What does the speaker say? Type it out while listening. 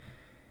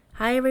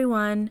Hi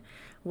everyone,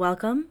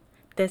 welcome.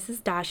 This is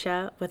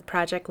Dasha with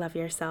Project Love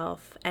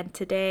Yourself, and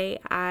today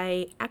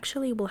I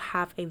actually will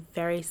have a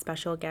very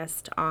special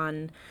guest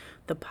on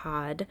the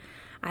pod.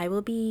 I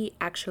will be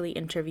actually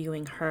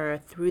interviewing her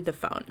through the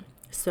phone.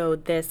 So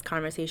this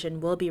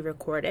conversation will be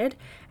recorded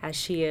as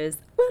she is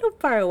a little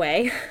far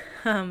away,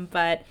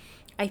 but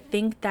I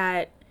think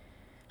that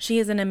she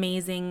is an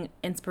amazing,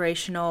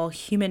 inspirational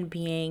human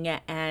being,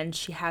 and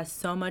she has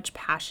so much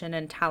passion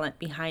and talent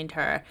behind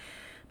her.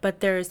 But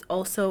there's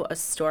also a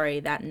story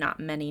that not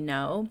many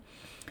know.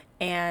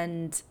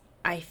 And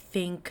I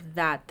think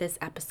that this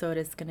episode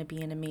is going to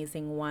be an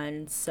amazing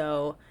one.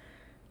 So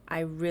I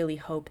really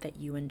hope that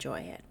you enjoy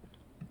it.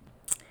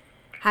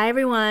 Hi,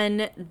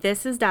 everyone.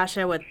 This is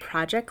Dasha with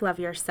Project Love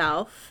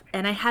Yourself.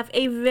 And I have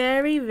a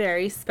very,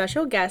 very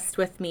special guest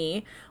with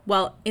me.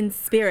 Well, in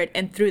spirit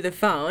and through the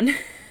phone.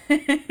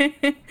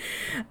 I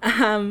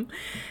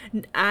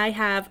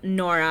have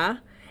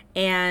Noora.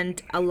 And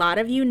a lot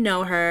of you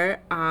know her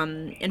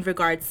in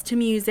regards to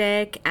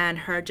music and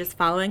her just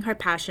following her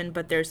passion,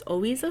 but there's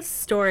always a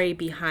story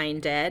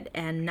behind it,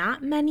 and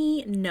not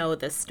many know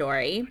the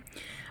story.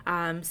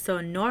 So,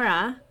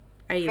 Noora,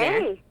 are you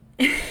there?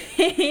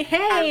 Hey,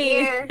 I'm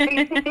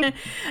Hey!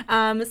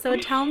 here. So,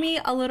 tell me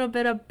a little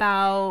bit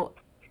about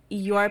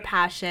your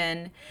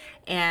passion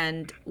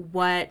and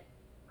what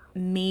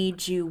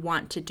made you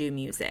want to do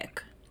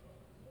music.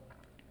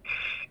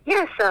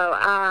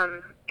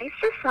 It's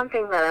just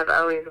something that I've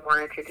always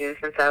wanted to do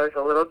since I was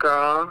a little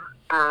girl.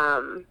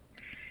 Um,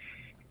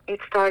 it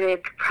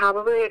started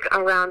probably like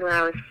around when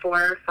I was 4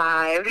 or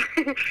 5.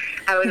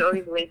 I would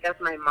always wake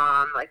up my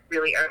mom like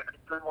really early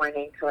in the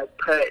morning to like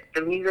put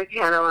the music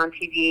channel on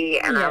TV,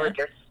 and I Yeah. would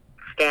just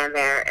stand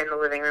there in the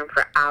living room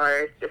for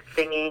hours just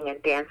singing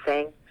and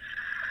dancing.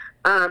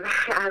 As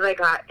I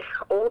got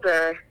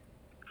older,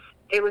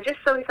 it was just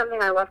really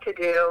something I loved to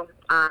do.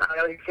 I would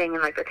always sing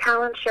in like the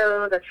talent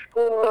shows at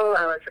school.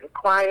 I was in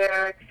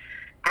choir,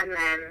 and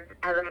then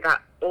as I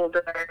got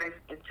older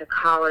into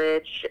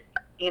college,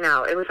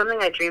 it was something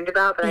I dreamed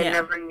about, but I Yeah.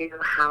 never knew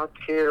how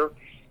to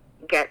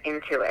get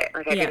into it.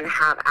 Like I Yeah. didn't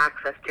have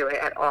access to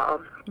it at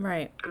all.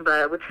 Right.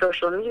 But with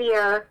social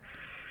media,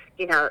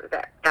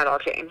 that all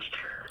changed.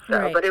 So,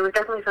 Right. but it was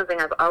definitely something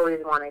I've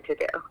always wanted to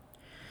do.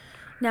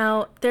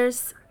 Now,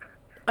 there's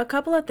a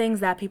couple of things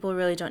that people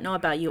really don't know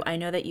about you. I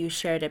know that you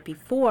shared it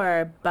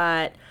before,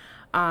 but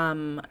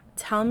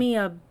tell me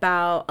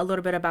about a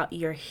little bit about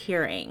your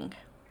hearing.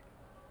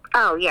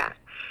 Oh, yeah.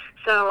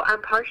 So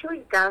I'm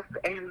partially deaf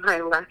in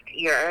my left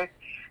ear.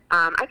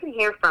 I can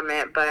hear from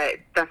it, but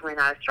definitely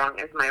not as strong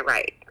as my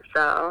right.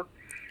 So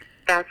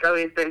that's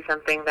always been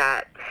something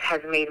that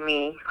has made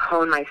me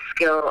hone my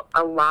skill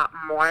a lot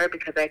more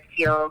because I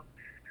feel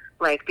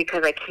like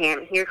because I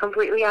can't hear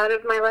completely out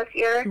of my left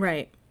ear,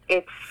 Right.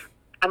 it's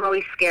I'm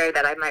always scared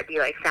that I might be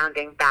like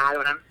sounding bad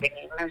when I'm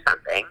singing or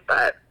something.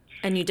 But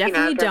And you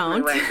definitely I've definitely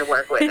don't. learned to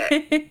work with it.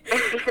 You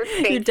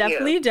Thank you.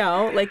 definitely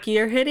don't. Like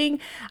you're hitting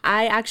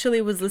I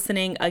actually was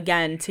listening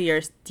again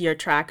to your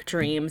track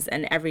Dreams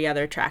and every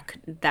other track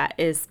that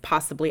is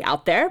possibly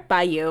out there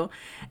by you.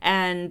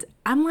 And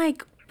I'm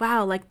like,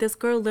 wow, like this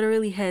girl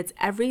literally hits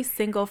every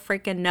single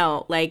freaking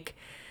note like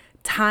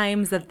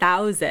times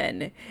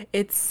 1,000.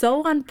 It's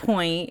so on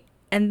point,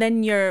 and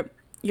then your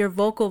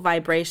vocal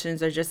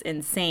vibrations are just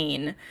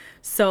insane.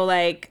 So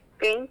like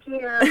Thank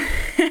you.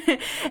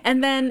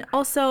 and then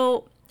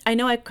also, I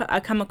know I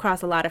come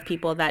across a lot of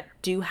people that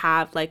do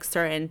have like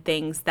certain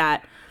things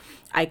that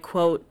I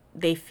quote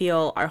they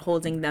feel are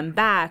holding them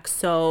back.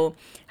 So,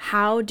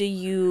 how do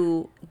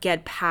you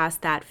get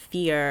past that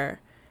fear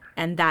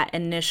and that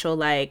initial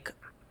like,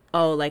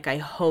 oh, like I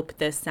hope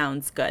this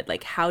sounds good?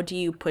 Like, how do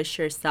you push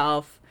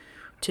yourself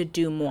to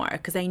do more?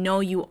 Because I know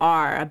you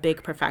are a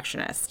big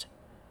perfectionist.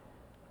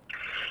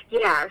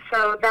 Yeah,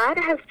 so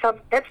that's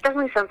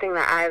definitely something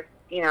that I've,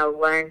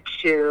 learned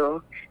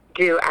to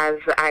do as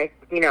I,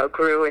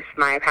 grew with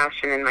my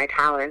passion and my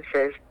talents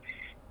is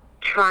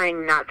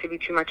trying not to be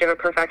too much of a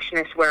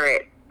perfectionist where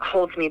it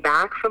holds me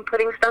back from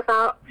putting stuff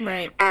out.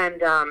 Right.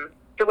 And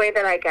the way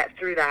that I get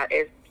through that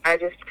is I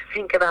just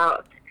think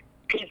about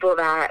people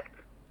that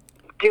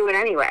do it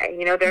anyway.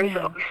 They're just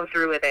Yeah. go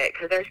through with it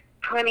because there's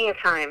plenty of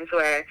times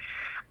where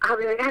I'll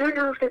be like, I don't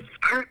know if this is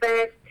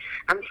perfect.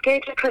 I'm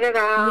scared to put it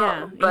Yeah. out,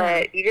 Yeah.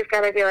 but you just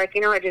gotta be like,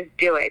 you know what, just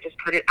do it. Just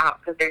put it out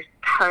because there's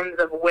tons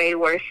of way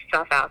worse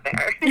stuff out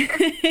there.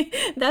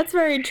 That's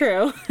very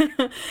true.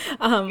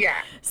 um, Yeah.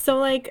 so,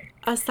 like,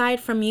 aside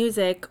from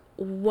music,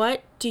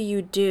 what do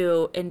you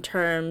do in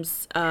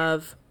terms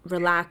of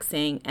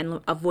relaxing and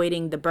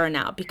avoiding the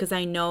burnout? Because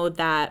I know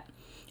that,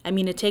 I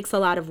mean, it takes a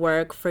lot of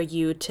work for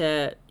you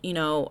to,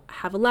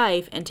 have a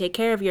life and take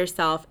care of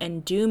yourself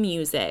and do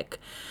music.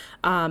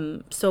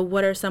 So,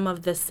 what are some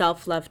of the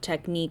self love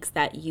techniques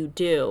that you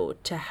do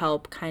to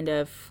help kind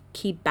of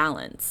keep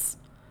balance?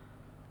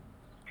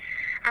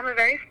 I'm a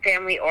very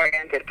family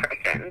oriented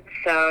person.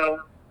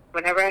 So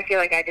whenever I feel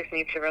like I just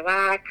need to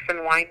relax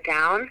and wind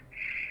down,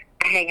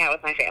 I hang out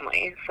with my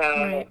family. So,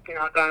 Right.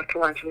 I'll go out to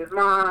lunch with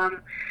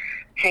mom,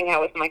 hang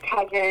out with my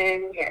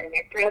cousins or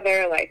my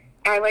brother. Like,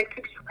 I like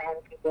to be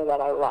around people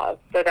that I love.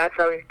 So that's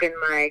always been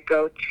my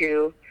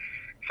go-to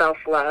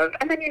self-love.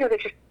 And then,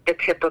 there's just the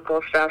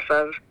typical stuff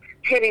of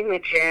hitting the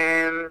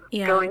gym,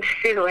 Yeah. going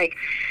to,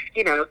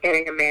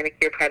 getting a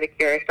manicure,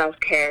 pedicure,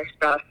 self-care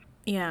stuff.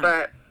 Yeah.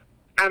 But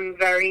I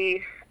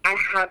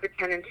have the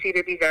tendency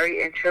to be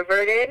very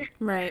introverted.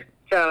 Right.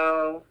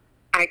 So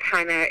I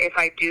if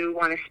I do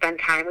want to spend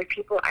time with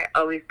people, I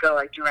always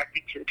go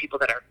directly to the people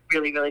that are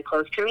really, really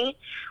close to me,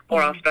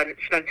 or I'll spend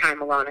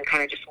time alone and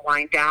kind of just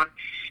wind down.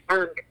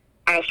 And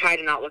I'll try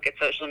to not look at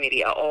social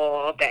media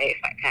all day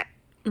if I can.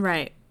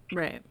 Right.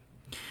 Right.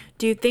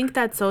 Do you think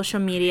that social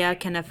media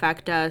can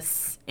affect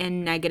us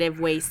in negative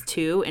ways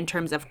too, in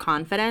terms of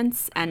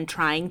confidence and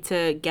trying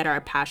to get our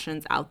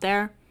passions out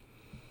there?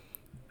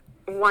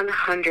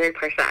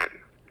 100%.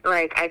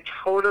 I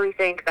totally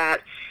think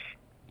that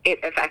it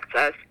affects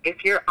us.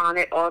 If you're on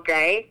it all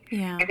day,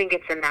 I think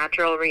it's a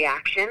natural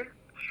reaction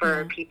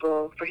for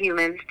people, for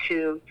humans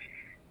to,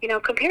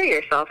 compare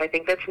yourself. I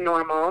think that's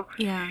normal.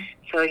 Yeah.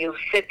 So you'll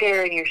sit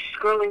there and you're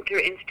scrolling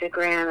through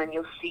Instagram and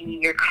you'll see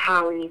your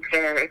colleagues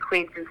or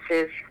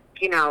acquaintances,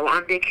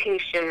 on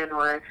vacation,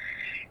 or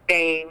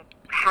they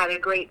had a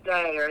great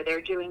day, or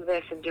they're doing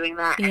this and doing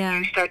that. Yeah.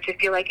 And you start to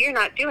feel like you're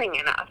not doing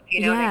enough.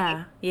 You know what I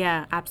mean?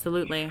 Yeah,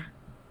 absolutely.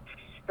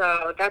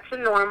 So that's a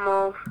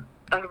normal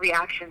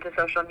reaction to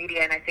social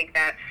media, and I think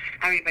that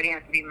everybody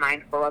has to be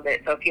mindful of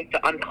it. So if you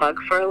have to unplug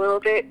for a little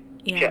bit,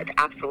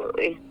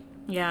 absolutely.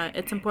 Yeah,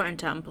 it's important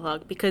to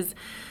unplug because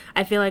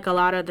I feel like a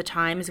lot of the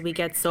times we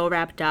get so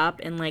wrapped up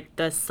in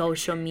the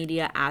social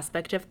media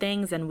aspect of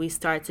things, and we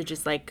start to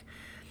just like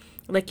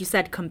you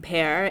said,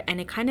 compare, and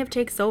it kind of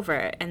takes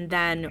over. And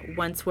then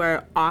once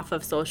we're off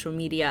of social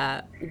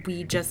media,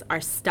 we just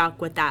are stuck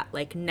with that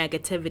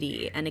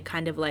negativity, and it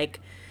kind of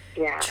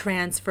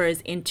transfers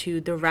into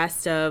the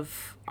rest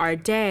of our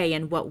day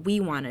and what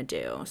we want to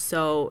do.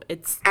 So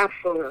it's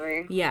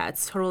absolutely,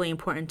 it's totally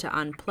important to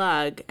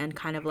unplug and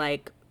kind of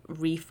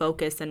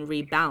refocus and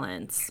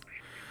rebalance.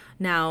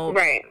 Now,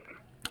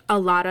 a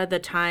lot of the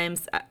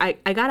times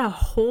I got a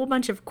whole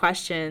bunch of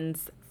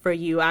questions for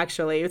you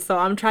actually, so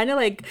I'm trying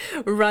to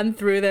run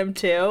through them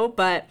too,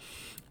 but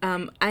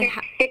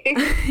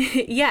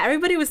yeah,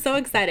 everybody was so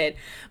excited,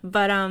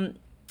 but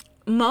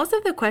most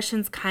of the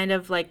questions kind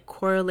of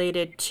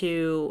correlated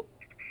to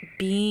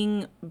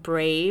being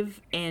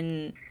brave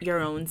in your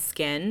own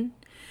skin.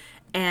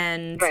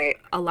 And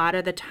a lot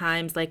of the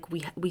times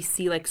we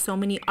see so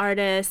many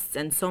artists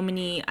and so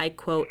many, I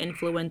quote,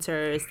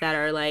 influencers that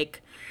are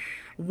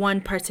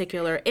one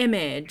particular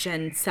image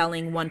and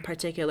selling one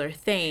particular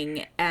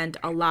thing, and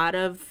a lot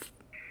of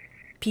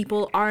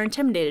people are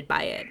intimidated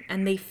by it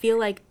and they feel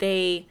like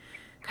they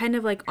kind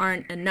of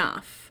aren't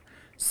enough.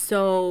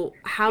 So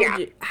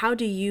how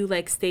do you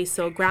stay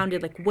so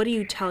grounded? What do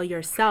you tell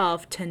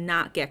yourself to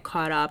not get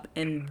caught up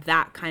in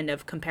that kind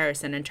of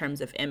comparison in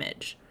terms of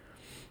image?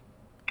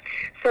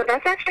 So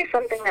that's actually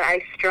something that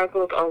I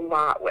struggled a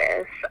lot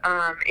with.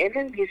 In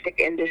the music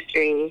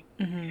industry,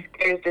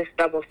 there's this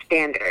double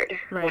standard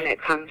when it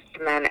comes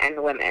to men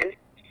and women.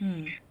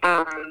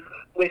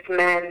 With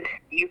men,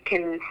 you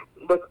can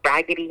look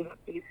raggedy,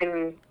 you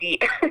can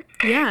be,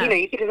 you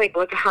can just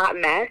look a hot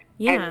mess,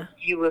 and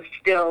you will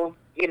still,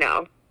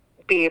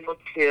 be able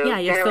to. Yeah,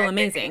 you're still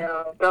amazing.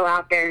 Go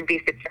out there and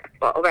be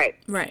successful, right?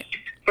 Right.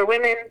 For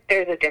women,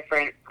 there's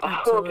a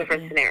whole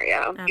different scenario.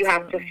 Absolutely. You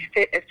have to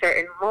fit a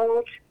certain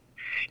mold.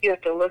 You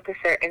have to look a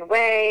certain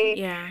way.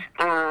 Yeah.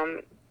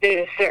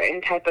 There's a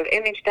certain type of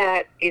image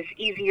that is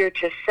easier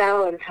to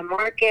sell and to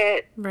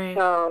market. Right.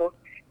 So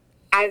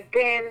I've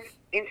been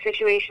in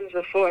situations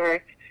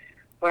before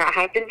where I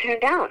have been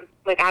turned down.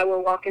 I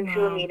will walk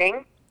into a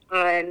meeting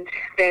and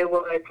they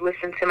would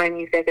listen to my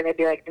music and they'd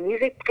be like, the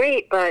music's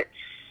great, but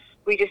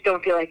we just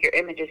don't feel like your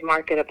image is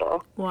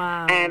marketable.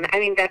 Wow. And I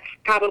mean, that's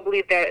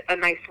probably a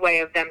nice way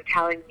of them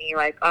telling me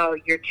oh,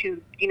 you're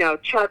too,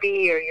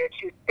 chubby, or you're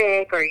too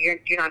thick, or you're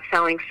not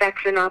selling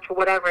sex enough, or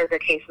whatever the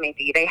case may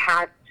be. They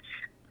had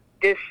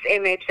this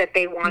image that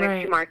they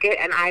wanted to market,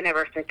 and I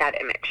never fit that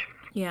image.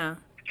 Yeah.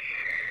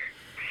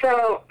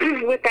 So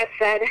with that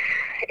said,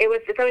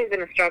 it's always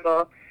been a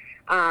struggle.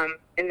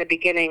 In the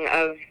beginning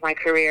of my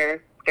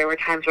career, there were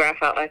times where I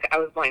felt like I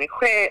was going to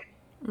quit.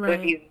 Right. It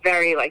would be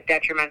very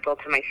detrimental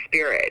to my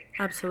spirit.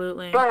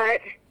 Absolutely.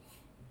 But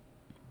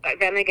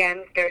then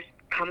again, there's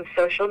comes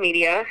social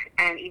media,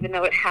 and even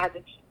though it has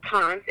its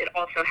cons, it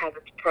also has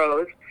its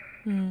pros,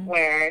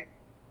 where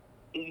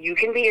you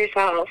can be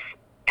yourself,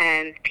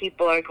 and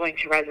people are going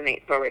to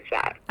resonate towards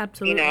that.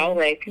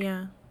 Absolutely.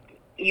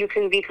 You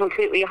can be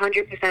completely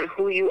 100%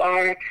 who you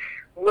are,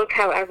 look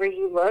however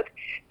you look,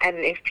 and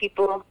if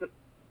people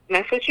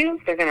mess with you,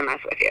 they're going to mess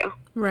with you.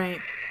 Right.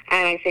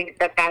 And I think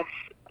that that's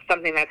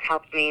something that's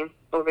helped me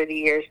over the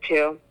years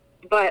too.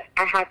 But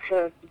I had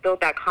to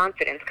build that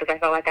confidence because I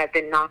felt like I'd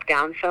been knocked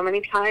down so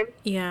many times.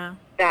 Yeah.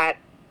 That,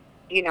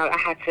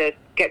 I had to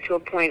get to a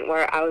point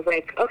where I was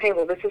like, okay,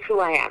 well, this is who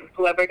I am.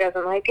 Whoever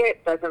doesn't like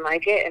it,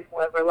 and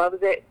whoever loves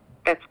it,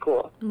 that's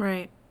cool.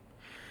 Right.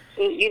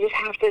 You just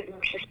have to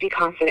just be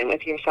confident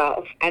with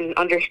yourself and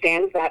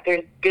understand that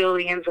there's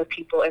billions of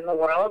people in the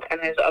world, and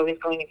there's always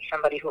going to be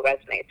somebody who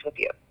resonates with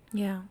you.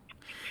 Yeah,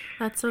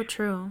 that's so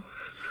true.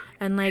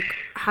 And like,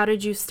 how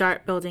did you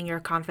start building your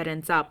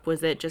confidence up?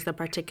 Was it just a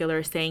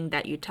particular saying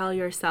that you tell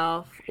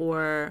yourself,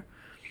 or?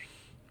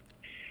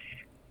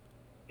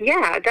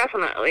 Yeah,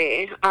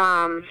 definitely.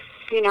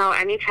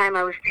 Anytime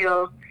I would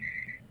feel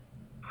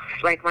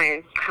like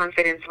my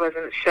confidence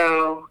wasn't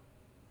so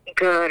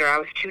good, or I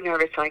was too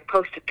nervous to like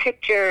post a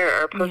picture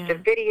or post a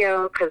Yeah.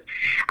 video because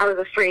I was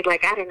afraid,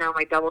 like, I don't know,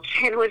 my double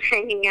chin was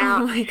hanging Oh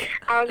out. my God.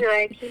 I would be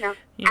like, I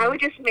Yeah.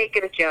 would just make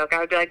it a joke. I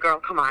would be like, girl,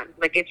 come on.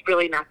 Like, it's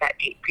really not that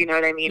deep. You know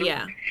what I mean?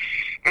 Yeah.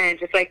 And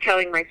just like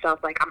telling myself,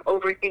 like, I'm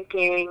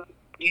overthinking.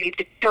 You need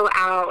to chill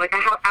out. Like,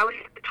 I would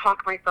have to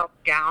talk myself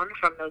down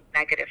from those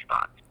negative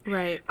thoughts.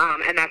 Right.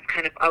 And that's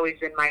kind of always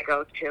been my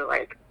go-to,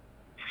 like,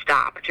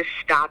 just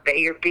stop it.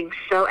 You're being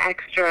so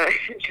extra.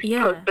 Just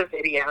Yeah. post the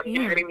video. You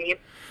know what I mean?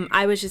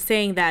 I was just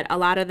saying that a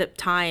lot of the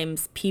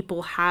times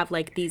people have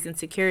like these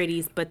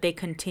insecurities, but they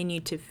continue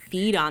to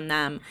feed on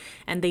them,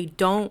 and they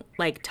don't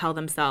like tell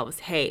themselves,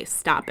 hey,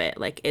 stop it.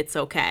 Like, it's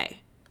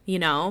okay.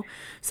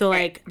 So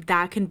like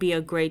that can be a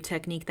great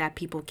technique that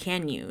people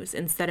can use.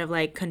 Instead of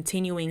like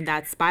continuing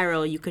that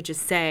spiral, you could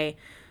just say,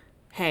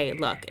 hey,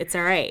 look, it's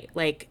all right.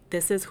 Like,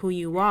 this is who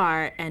you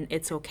are, and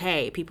it's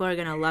okay. People are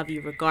going to love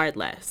you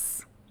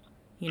regardless.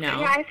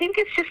 Yeah, I think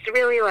it's just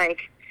really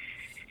like,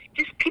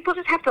 people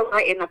just have to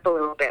lighten up a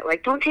little bit.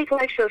 Like, don't take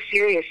life so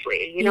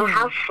seriously. Yeah.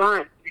 Have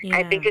fun. Yeah.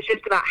 I think it's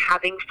just about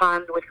having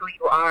fun with who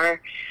you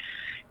are,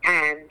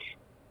 and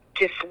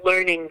just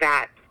learning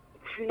that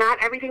not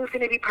everything's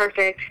going to be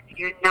perfect.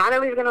 You're not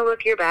always going to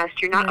look your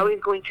best. You're not always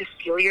going to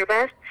feel your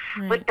best.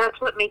 But that's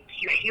what makes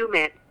you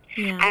human.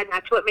 Yeah. And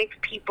that's what makes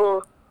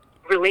people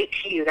relate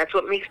to you. That's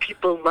what makes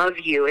people love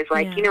you. Is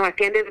like, at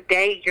the end of the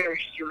day, you're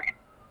human.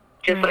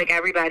 Just like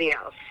everybody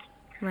else.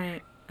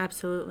 Right.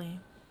 Absolutely.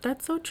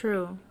 That's so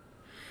true.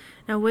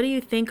 Now, what do you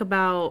think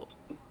about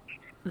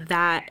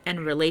that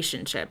and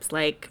relationships?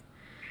 Like,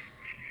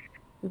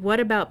 what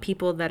about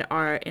people that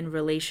are in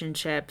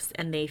relationships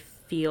and they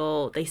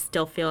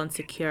still feel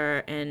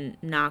insecure and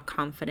not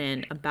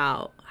confident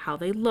about how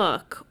they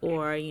look,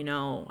 or,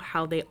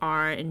 how they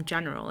are in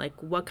general? Like,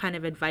 what kind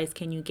of advice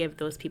can you give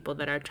those people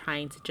that are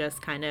trying to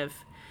just kind of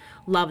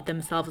love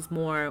themselves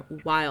more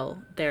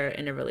while they're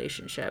in a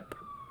relationship?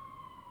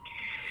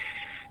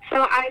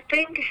 So I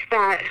think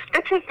that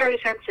that's a very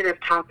sensitive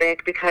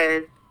topic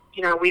because,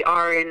 we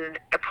are in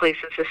a place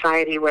in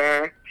society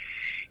where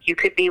you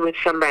could be with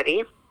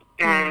somebody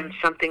and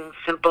something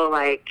simple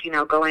like,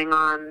 going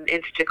on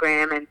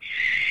Instagram and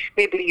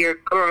maybe your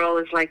girl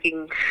is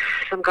liking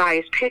some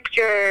guy's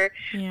picture,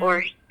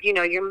 or,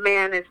 your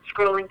man is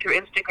scrolling through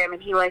Instagram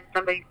and he likes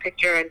somebody's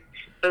picture, and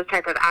those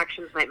type of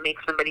actions might make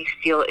somebody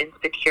feel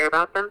insecure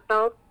about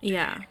themselves.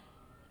 Yeah,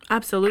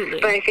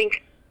 absolutely. But I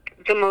think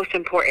the most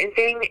important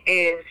thing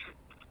is,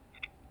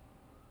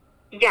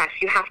 yes,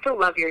 you have to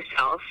love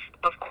yourself,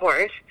 of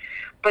course,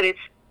 but it's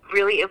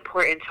really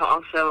important to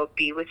also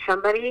be with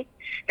somebody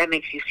that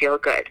makes you feel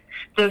good.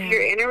 So if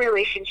you're in a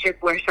relationship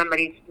where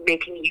somebody's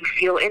making you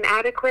feel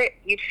inadequate,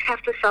 you just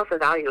have to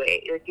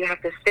self-evaluate. Like, you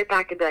have to sit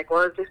back and be like,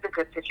 well, is this a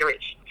good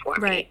situation for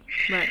me?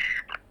 Right.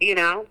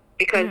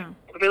 Because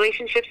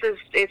relationships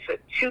it's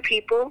two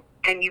people,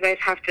 and you guys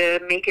have to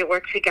make it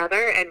work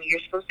together, and you're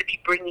supposed to be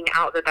bringing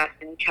out the best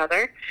in each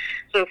other.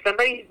 So if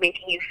somebody's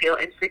making you feel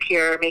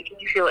insecure, making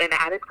you feel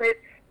inadequate,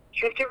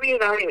 you have to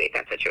reevaluate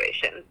that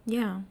situation.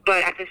 Yeah.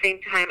 But at the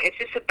same time, it's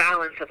just a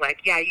balance of like,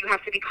 you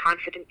have to be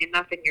confident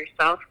enough in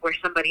yourself where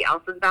somebody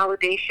else's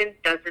validation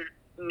doesn't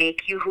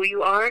make you who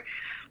you are,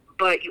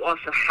 but you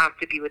also have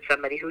to be with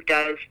somebody who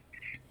does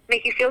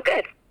make you feel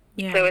good.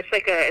 Yeah. So it's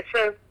like it's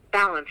a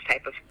balance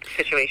type of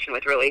situation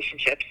with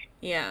relationships.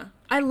 Yeah.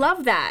 I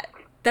love that.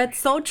 That's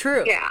so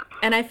true. Yeah.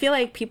 And I feel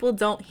like people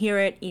don't hear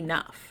it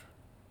enough.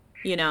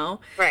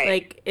 Right.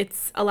 Like,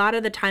 it's a lot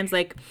of the times,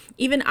 like,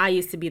 even I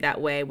used to be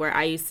that way, where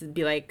I used to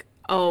be like,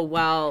 oh,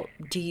 well,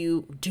 do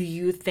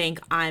you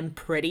think I'm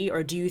pretty,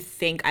 or do you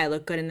think I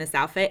look good in this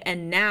outfit?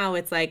 And now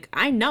it's like,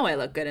 I know I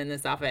look good in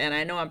this outfit, and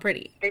I know I'm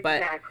pretty.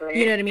 Exactly. But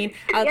you know what I mean?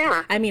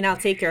 Yeah. I'll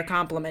take your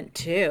compliment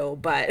too,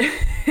 but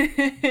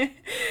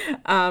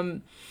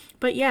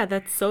but yeah,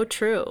 that's so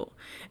true.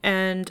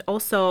 And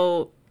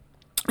also,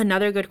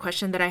 another good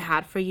question that I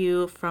had for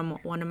you from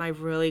one of my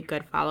really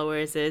good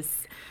followers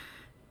is,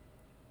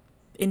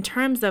 in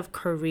terms of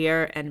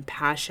career and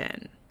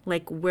passion,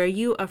 like, were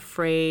you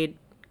afraid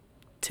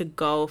to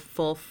go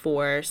full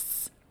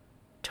force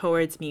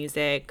towards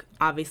music,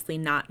 obviously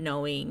not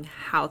knowing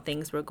how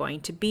things were going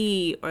to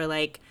be, or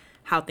like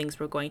how things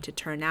were going to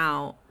turn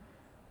out?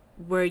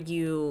 Were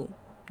you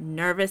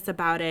nervous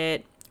about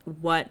it?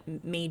 What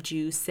made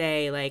you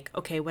say, like,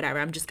 okay, whatever,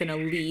 I'm just gonna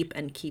leap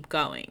and keep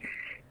going?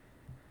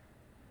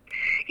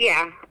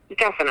 Yeah,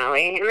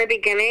 definitely. In the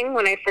beginning,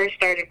 when I first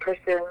started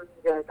pursuing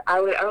music, I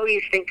would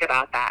always think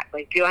about that.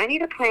 Like, do I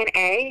need a plan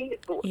A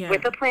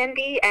with a plan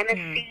B and a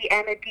C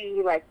and a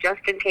D, like,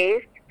 just in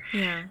case?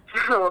 Yeah.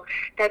 So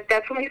that's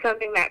definitely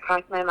something that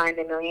crossed my mind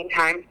a million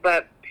times.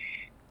 But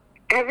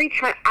every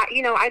time,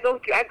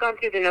 I've gone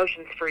through the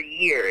notions for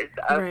years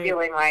of Right.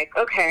 feeling like,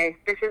 okay,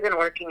 this isn't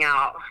working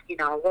out.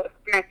 What's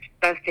the next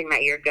best thing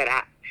that you're good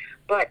at?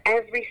 But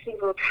every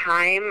single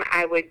time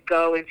I would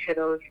go into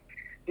those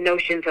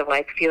notions of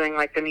like feeling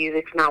like the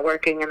music's not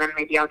working and then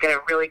maybe I'll get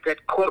a really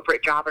good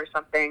corporate job or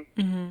something.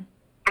 Mm-hmm.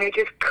 I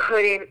just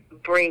couldn't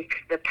break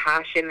the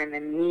passion and the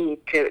need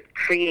to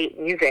create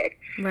music.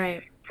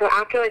 Right. So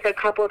after like a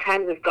couple of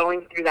times of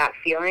going through that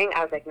feeling,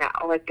 I was like, no,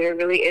 like there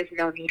really is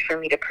no need for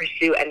me to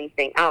pursue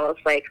anything else.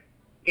 Like,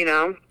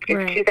 it's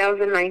Right.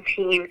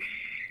 2019.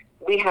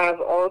 We have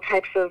all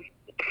types of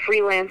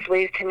freelance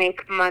ways to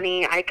make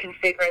money. I can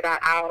figure that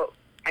out.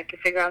 I can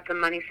figure out the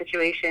money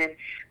situation.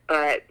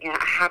 But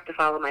I have to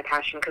follow my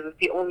passion because it's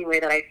the only way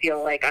that I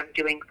feel like I'm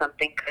doing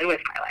something good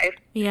with my life.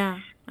 Yeah,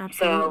 So,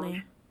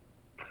 absolutely.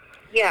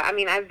 yeah, I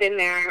mean, I've been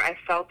there. I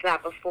felt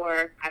that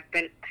before. I've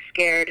been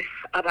scared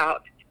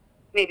about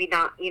maybe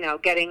not,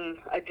 getting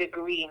a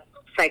degree in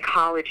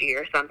psychology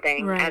or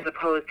something as Right.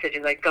 opposed to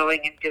just like going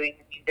and doing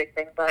the music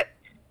thing. But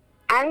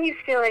I always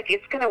feel like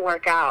it's going to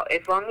work out.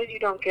 As long as you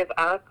don't give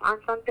up on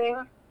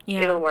something,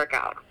 Yeah. it'll work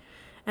out.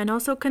 And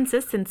also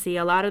consistency.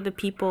 A lot of the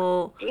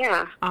people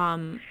Yeah.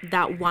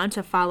 that want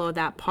to follow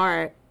that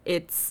part,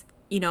 it's,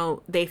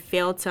 they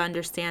fail to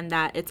understand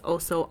that it's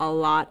also a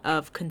lot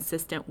of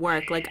consistent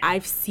work. Like I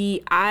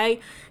see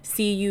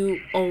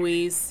you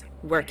always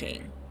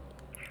working.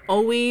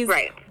 Always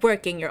Right.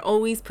 working. You're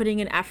always putting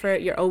in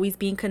effort. You're always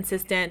being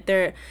consistent.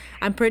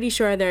 I'm pretty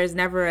sure there's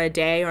never a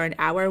day or an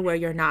hour where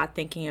you're not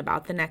thinking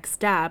about the next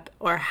step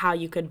or how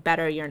you could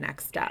better your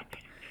next step.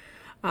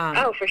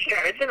 Oh, for sure.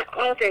 It's an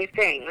all-day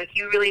thing. Like,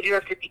 you really do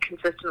have to be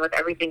consistent with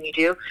everything you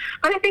do.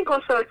 But I think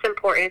also it's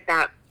important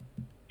that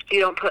you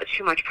don't put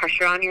too much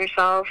pressure on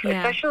yourself, Yeah.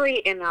 especially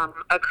in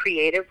a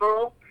creative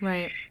role,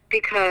 Right.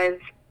 because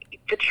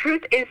the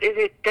truth is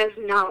it does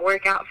not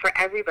work out for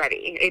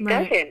everybody. It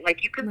Right. doesn't.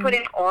 Like, you can put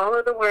Right. in all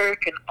of the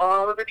work and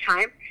all of the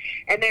time,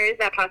 and there is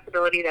that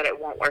possibility that it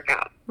won't work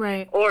out.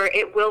 Right. Or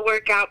it will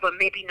work out, but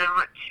maybe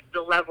not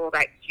the level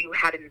that you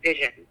had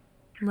envisioned.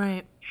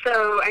 Right.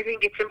 So I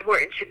think it's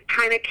important to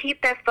kind of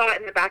keep that thought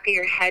in the back of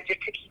your head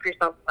just to keep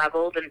yourself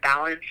leveled and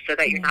balanced so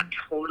that you're not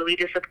totally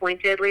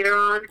disappointed later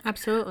on.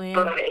 Absolutely.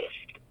 But Yeah.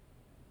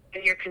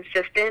 when you're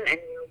consistent and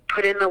you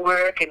put in the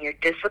work and you're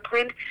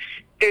disciplined,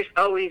 there's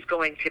always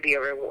going to be a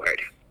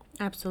reward.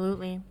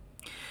 Absolutely.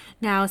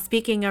 Now,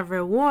 speaking of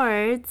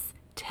rewards,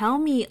 tell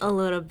me a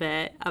little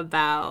bit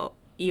about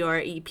your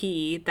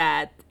EP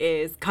that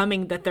is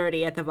coming the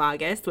 30th of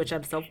August, which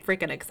I'm so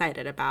freaking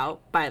excited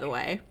about, by the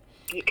way.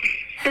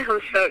 I'm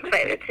so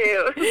excited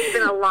too. It's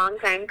been a long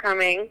time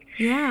coming.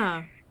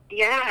 Yeah.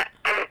 Yeah,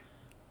 I'm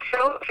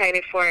so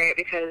excited for it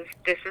because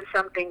this is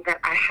something that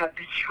I have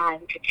been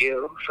trying to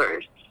do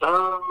for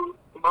so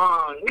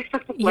long.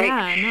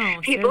 Yeah,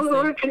 no, people who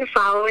seriously. have been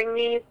following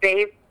me,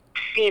 they've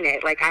seen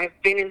it. Like, I've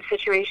been in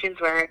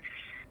situations where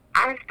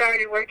I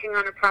started working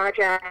on a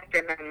project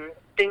and then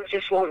things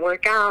just won't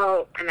work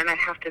out, and then I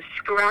have to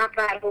scrap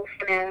that whole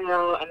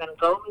scenario and then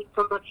go meet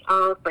somebody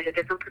else, like a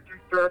different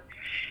producer,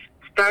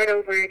 start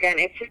over again.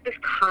 It's just this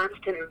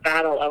constant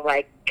battle of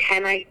like,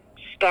 can I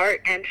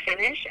start and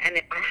finish? And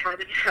I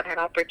haven't had that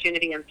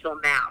opportunity until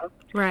now.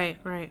 Right,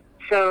 right.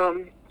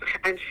 So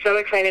I'm so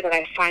excited that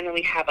I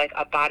finally have like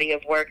a body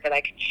of work that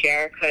I can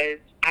share because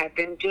I've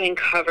been doing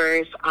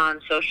covers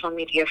on social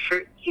media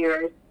for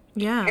years.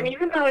 Yeah. And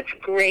even though it's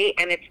great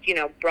and it's,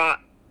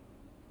 brought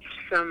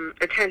some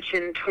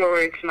attention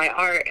towards my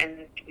art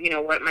and,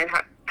 what my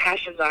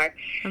passions are,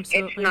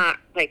 Absolutely. it's not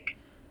like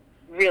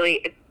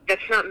really,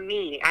 that's not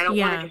me. I don't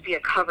want Yeah. to just be a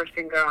cover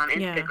singer on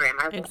Yeah, Instagram.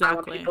 I want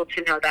exactly. people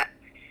to know that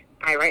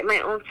I write my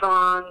own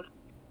songs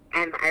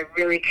and I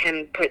really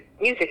can put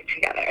music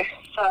together.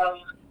 So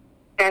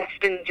that's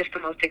been just the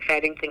most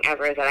exciting thing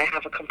ever, is that I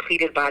have a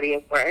completed body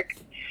of work.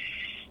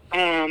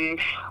 On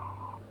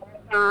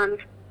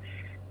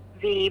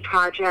the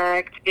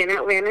project in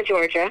Atlanta,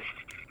 Georgia,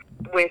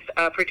 with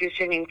a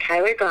producer named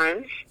Tyler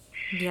Guns.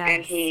 Yes.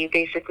 And he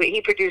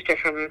produced it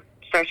from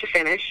start to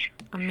finish.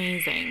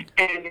 Amazing.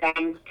 And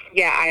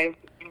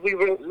we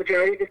wrote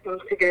majority of the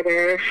songs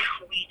together.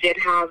 We did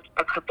have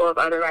a couple of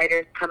other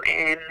writers come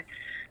in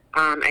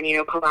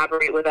and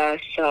collaborate with us.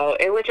 So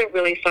it was a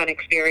really fun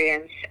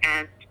experience.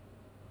 And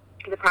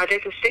the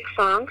project is 6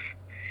 songs,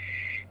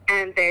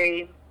 and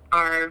they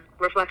are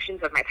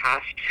reflections of my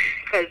past.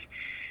 Because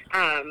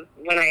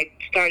when I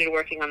started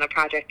working on the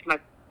project, my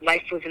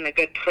life was in a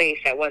good place.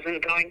 I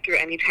wasn't going through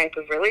any type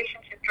of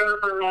relationship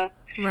drama.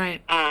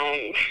 Right.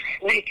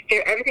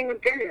 Everything was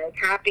good. I was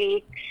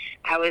happy.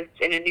 I was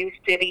in a new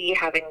city,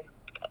 having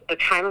the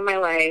time of my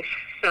life.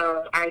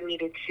 So I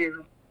needed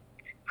to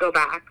go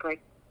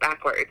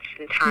backwards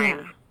in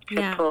time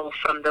to pull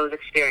from those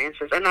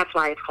experiences, and that's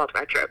why it's called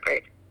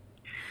retrograde.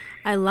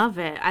 I love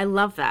it. I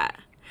love that.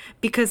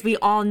 because we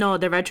all know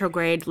the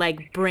retrograde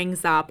like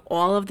brings up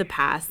all of the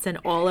past and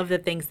all of the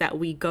things that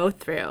we go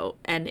through,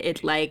 and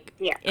it like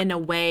Yeah. in a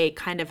way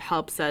kind of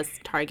helps us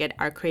target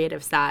our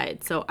creative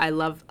side. So I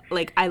love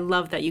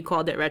that you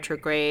called it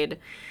retrograde,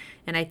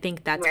 and I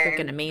think that's freaking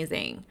Right.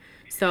 amazing.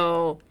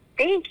 So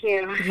Thank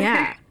you.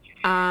 yeah,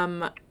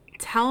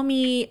 tell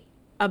me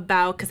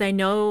about, because I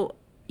know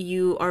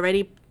you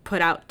already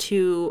put out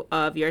two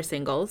of your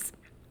singles.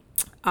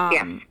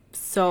 Yes.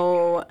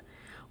 So,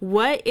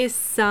 what is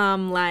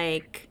some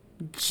like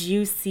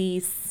juicy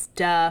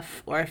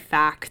stuff or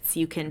facts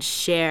you can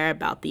share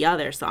about the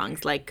other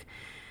songs? Like,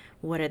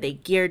 what are they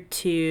geared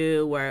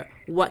to, or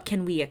what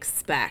can we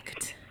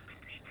expect?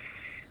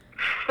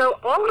 So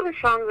all of the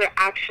songs are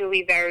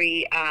actually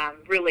very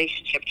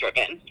relationship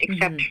driven,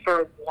 except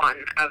for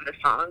one of the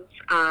songs.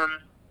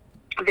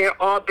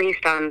 They're all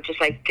based on just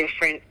like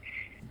different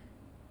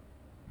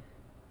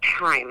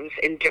times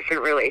in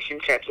different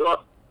relationships.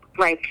 Well,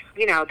 like,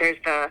 there's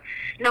the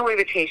no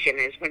invitation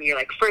is when you're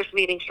like first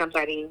meeting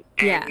somebody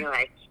and Yeah. you're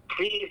like,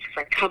 please, just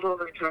like come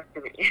over and talk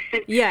to me.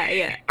 Yeah,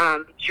 yeah.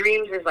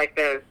 Dreams is like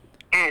the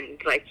end,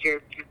 like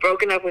you've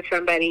broken up with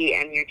somebody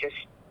and you're just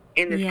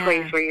in this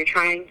place where you're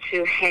trying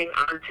to hang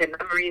on to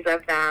memories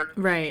of them.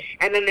 Right.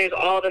 And then there's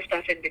all the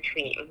stuff in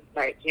between.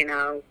 Like,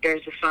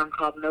 there's a song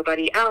called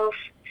Nobody Else.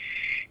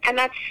 And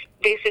that's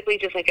basically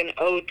just like an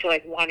ode to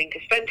like wanting to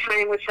spend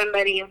time with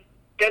somebody.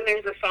 Then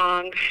there's a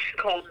song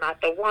called Not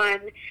the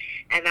One,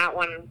 and that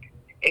one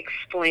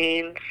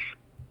explains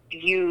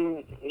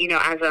me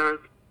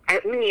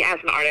as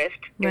an artist,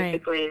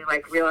 basically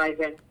like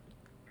realizing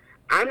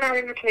I'm not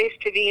in a place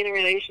to be in a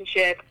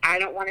relationship. I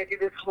don't want to do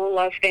this whole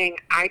love thing.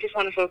 I just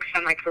want to focus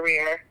on my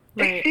career.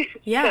 Right.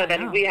 Yeah. So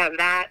then we have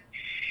that.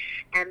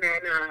 And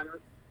then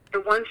the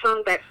one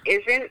song that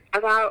isn't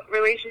about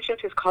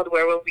relationships is called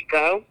Where Will We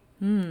Go?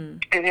 And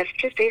that's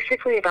just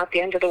basically about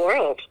the end of the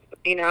world.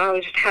 I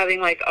was just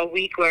having like a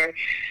week where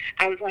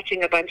I was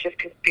watching a bunch of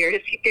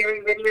conspiracy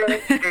theory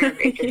videos. And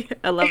it just,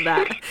 I love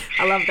that.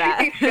 I love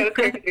that. It's so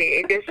crazy.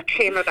 It just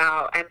came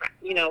about. And,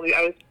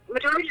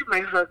 majority of my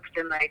hooks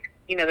and like,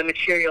 the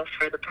material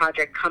for the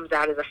project comes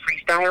out as a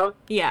freestyle.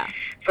 Yeah.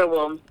 So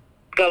we'll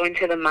go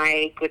into the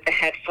mic with the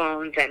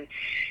headphones and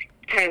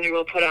Tyler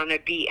will put on a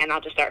beat and I'll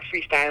just start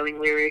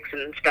freestyling lyrics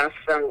and stuff.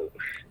 So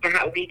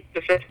that week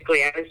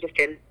specifically, I was just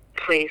in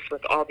place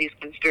with all these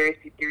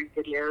conspiracy theory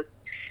videos,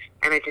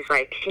 and I just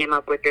like came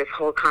up with this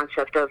whole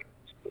concept of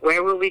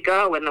where will we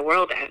go when the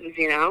world ends,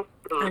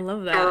 I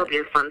love that. That'll be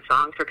a fun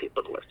song for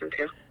people to listen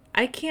to.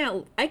 I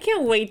can't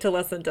wait to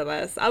listen to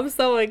this. I'm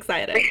so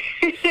excited.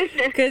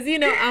 Because,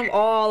 I'm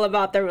all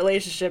about the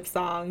relationship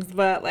songs,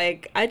 but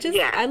like, I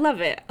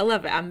love it. I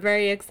love it. I'm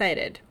very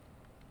excited.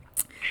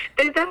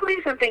 There's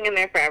definitely something in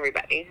there for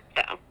everybody,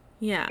 so.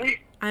 Yeah,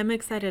 I'm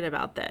excited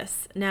about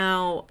this.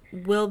 Now,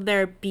 will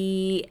there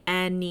be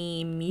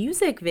any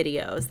music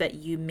videos that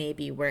you may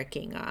be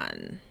working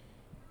on?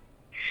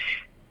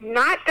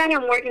 Not that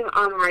I'm working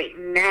on right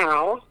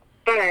now,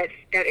 but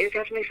that is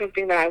definitely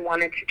something that I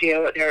wanted to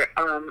do. There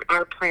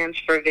are plans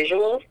for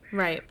visuals.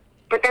 Right.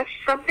 But that's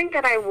something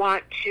that I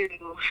want to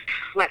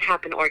let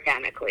happen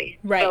organically.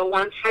 Right. So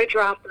once I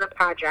drop the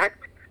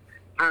project,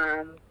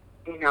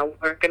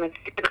 we're going to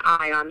keep an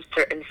eye on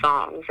certain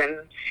songs and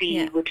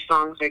see which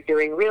songs are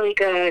doing really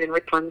good and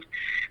which ones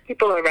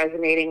people are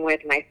resonating with.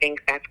 And I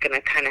think that's going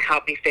to kind of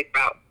help me figure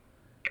out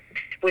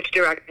which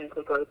direction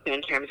to go to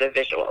in terms of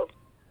visuals.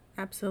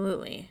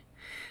 Absolutely.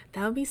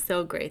 That would be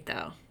so great,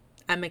 though.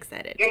 I'm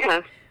excited.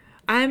 Yeah.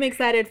 I'm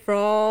excited for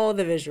all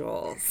the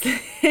visuals.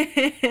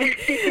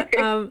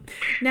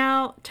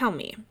 Now, tell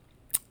me,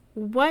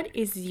 what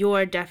is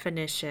your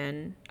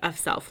definition of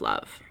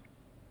self-love?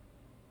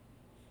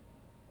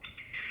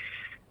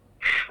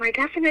 My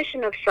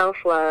definition of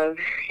self-love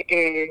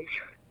is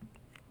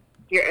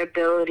your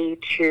ability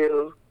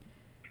to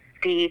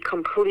be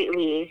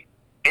completely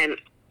and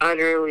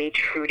utterly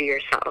true to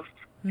yourself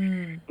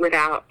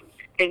without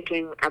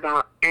thinking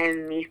about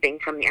anything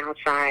from the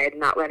outside,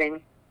 not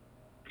letting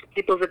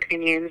people's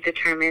opinions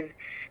determine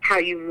how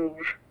you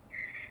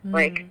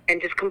move,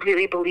 and just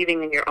completely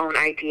believing in your own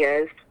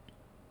ideas.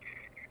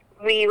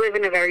 We live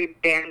in a very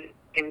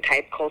bandwagon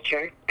type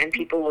culture, and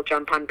people will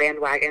jump on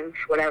bandwagons,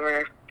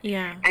 whatever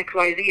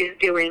XYZ is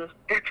doing,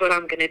 that's what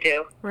I'm going to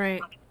do.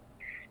 Right.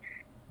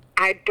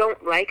 I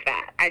don't like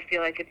that. I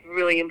feel like it's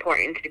really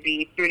important to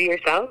be true to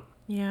yourself.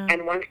 Yeah.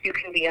 And once you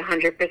can be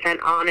 100%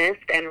 honest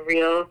and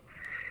real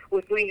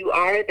with who you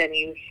are, then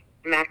you've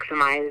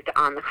maximized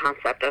on the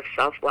concept of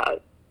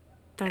self-love.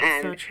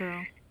 That's so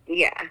true.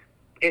 Yeah.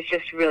 It's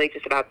just really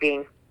just about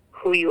being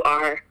who you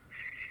are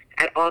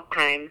at all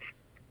times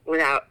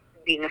without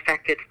being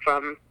affected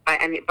by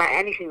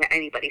anything that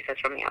anybody says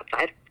from the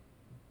outside.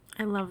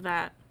 I love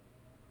that.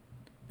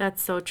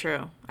 That's so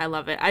true. I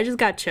love it. I just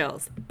got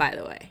chills, by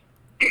the way.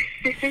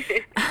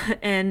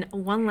 And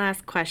one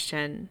last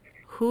question.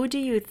 Who do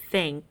you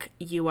think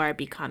you are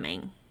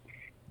becoming?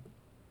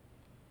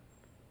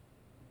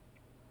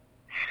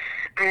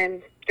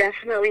 I'm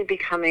definitely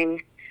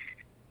becoming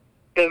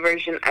the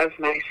version of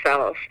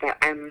myself that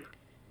I'm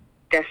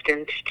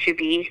destined to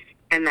be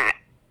and that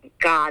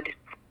God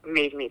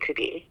made me to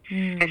be.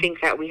 I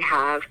think that we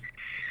have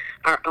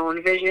our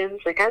own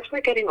visions. Like, as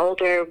we're getting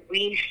older,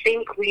 we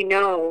think we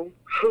know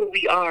who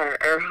we are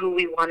or who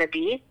we want to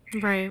be.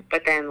 Right.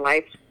 But then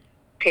life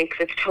takes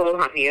its toll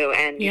on you,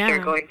 and you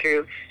start going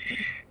through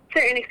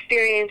certain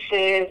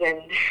experiences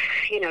and,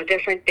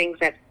 different things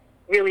that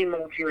really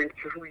mold you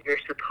into who you're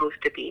supposed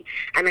to be.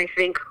 And I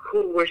think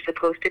who we're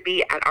supposed to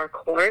be at our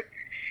core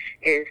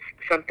is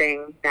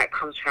something that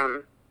comes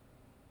from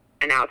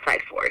an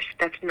outside force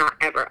that's not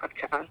ever up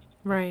to us.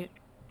 Right.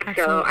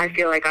 Absolutely. So I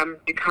feel like I'm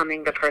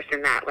becoming the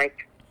person that,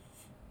 like,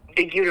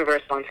 the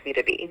universe wants me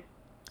to be.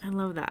 I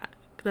love that.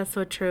 That's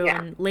so true.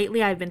 Yeah. And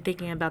lately I've been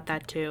thinking about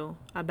that too,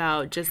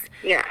 about just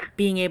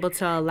being able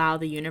to allow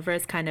the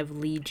universe kind of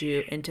lead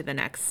you into the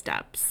next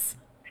steps.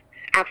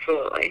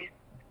 Absolutely.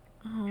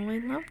 Oh, I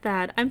love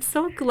that. I'm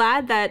so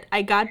glad that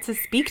I got to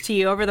speak to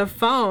you over the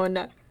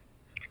phone.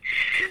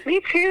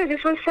 Me too.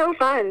 This was so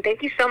fun.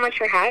 Thank you so much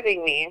for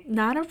having me.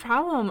 Not a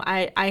problem.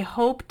 I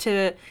hope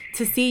to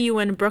see you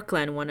in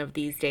Brooklyn one of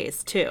these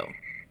days too.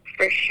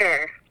 For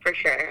sure. For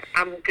sure.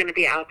 I'm going to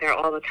be out there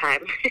all the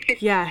time.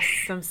 Yes,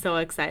 I'm so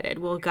excited.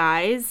 Well,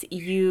 guys,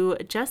 you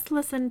just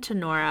listened to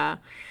Noora.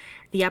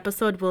 The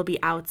episode will be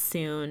out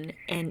soon.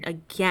 And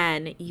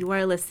again, you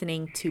are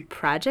listening to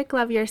Project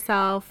Love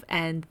Yourself,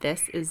 and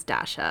this is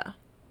Dasha.